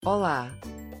Olá!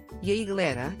 E aí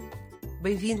galera?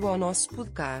 Bem-vindo ao nosso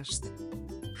podcast.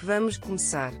 Vamos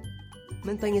começar.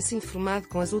 Mantenha-se informado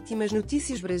com as últimas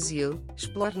notícias Brasil,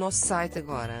 explore nosso site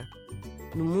agora.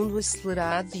 No mundo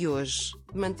acelerado de hoje,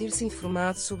 manter-se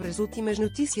informado sobre as últimas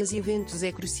notícias e eventos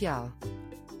é crucial.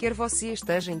 Quer você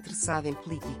esteja interessado em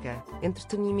política,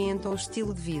 entretenimento ou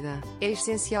estilo de vida, é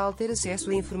essencial ter acesso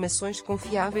a informações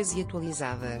confiáveis e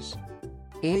atualizadas.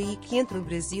 É aí que entra o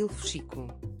Brasil Fuxico.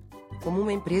 Como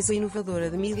uma empresa inovadora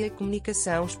de mídia e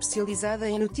comunicação especializada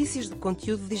em notícias de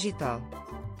conteúdo digital,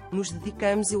 nos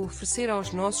dedicamos a oferecer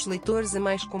aos nossos leitores a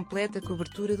mais completa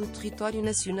cobertura do território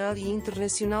nacional e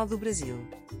internacional do Brasil.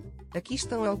 Aqui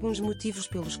estão alguns motivos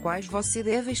pelos quais você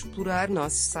deve explorar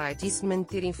nosso site e se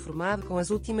manter informado com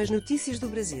as últimas notícias do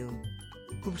Brasil.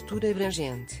 Cobertura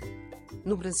abrangente.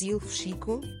 No Brasil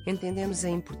Fuxico, entendemos a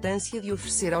importância de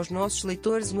oferecer aos nossos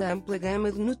leitores uma ampla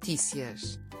gama de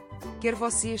notícias. Quer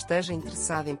você esteja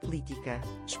interessado em política,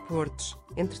 esportes,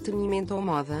 entretenimento ou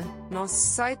moda, nosso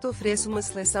site oferece uma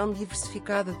seleção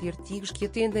diversificada de artigos que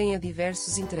atendem a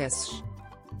diversos interesses.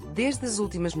 Desde as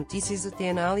últimas notícias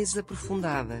até análises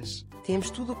aprofundadas, temos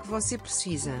tudo o que você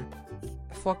precisa.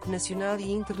 Foco nacional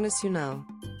e internacional.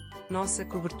 Nossa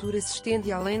cobertura se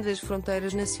estende além das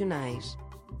fronteiras nacionais.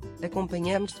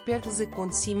 Acompanhamos de perto os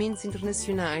acontecimentos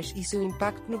internacionais e seu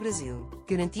impacto no Brasil,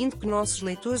 garantindo que nossos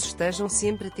leitores estejam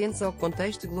sempre atentos ao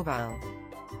contexto global.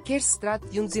 Quer se trate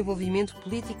de um desenvolvimento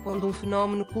político ou de um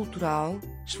fenómeno cultural,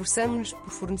 esforçamo-nos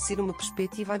por fornecer uma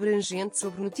perspectiva abrangente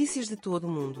sobre notícias de todo o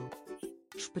mundo.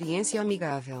 Experiência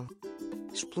amigável.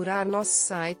 Explorar nosso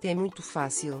site é muito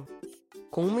fácil.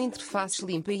 Com uma interface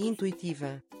limpa e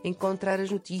intuitiva, encontrar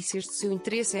as notícias de seu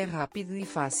interesse é rápido e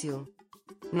fácil.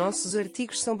 Nossos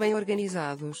artigos são bem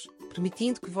organizados,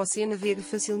 permitindo que você navegue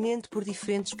facilmente por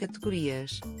diferentes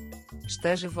categorias.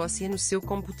 Esteja você no seu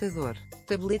computador,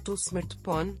 tableta ou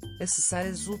smartphone, acessar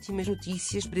as últimas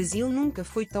notícias Brasil nunca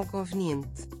foi tão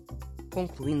conveniente.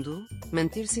 Concluindo,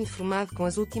 manter-se informado com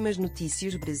as últimas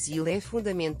notícias Brasil é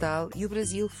fundamental e o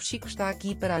Brasil Fuxico está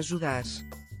aqui para ajudar.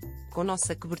 Com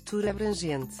nossa cobertura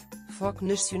abrangente, foco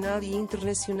nacional e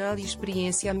internacional e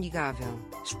experiência amigável,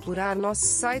 explorar nosso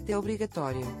site é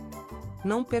obrigatório.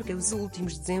 Não perca os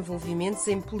últimos desenvolvimentos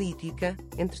em política,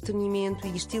 entretenimento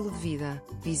e estilo de vida.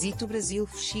 Visite o Brasil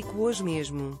Fuxico hoje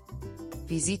mesmo.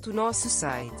 Visite o nosso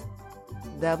site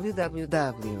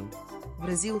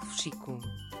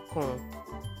www.brasilfuxico.com.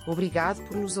 Obrigado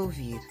por nos ouvir.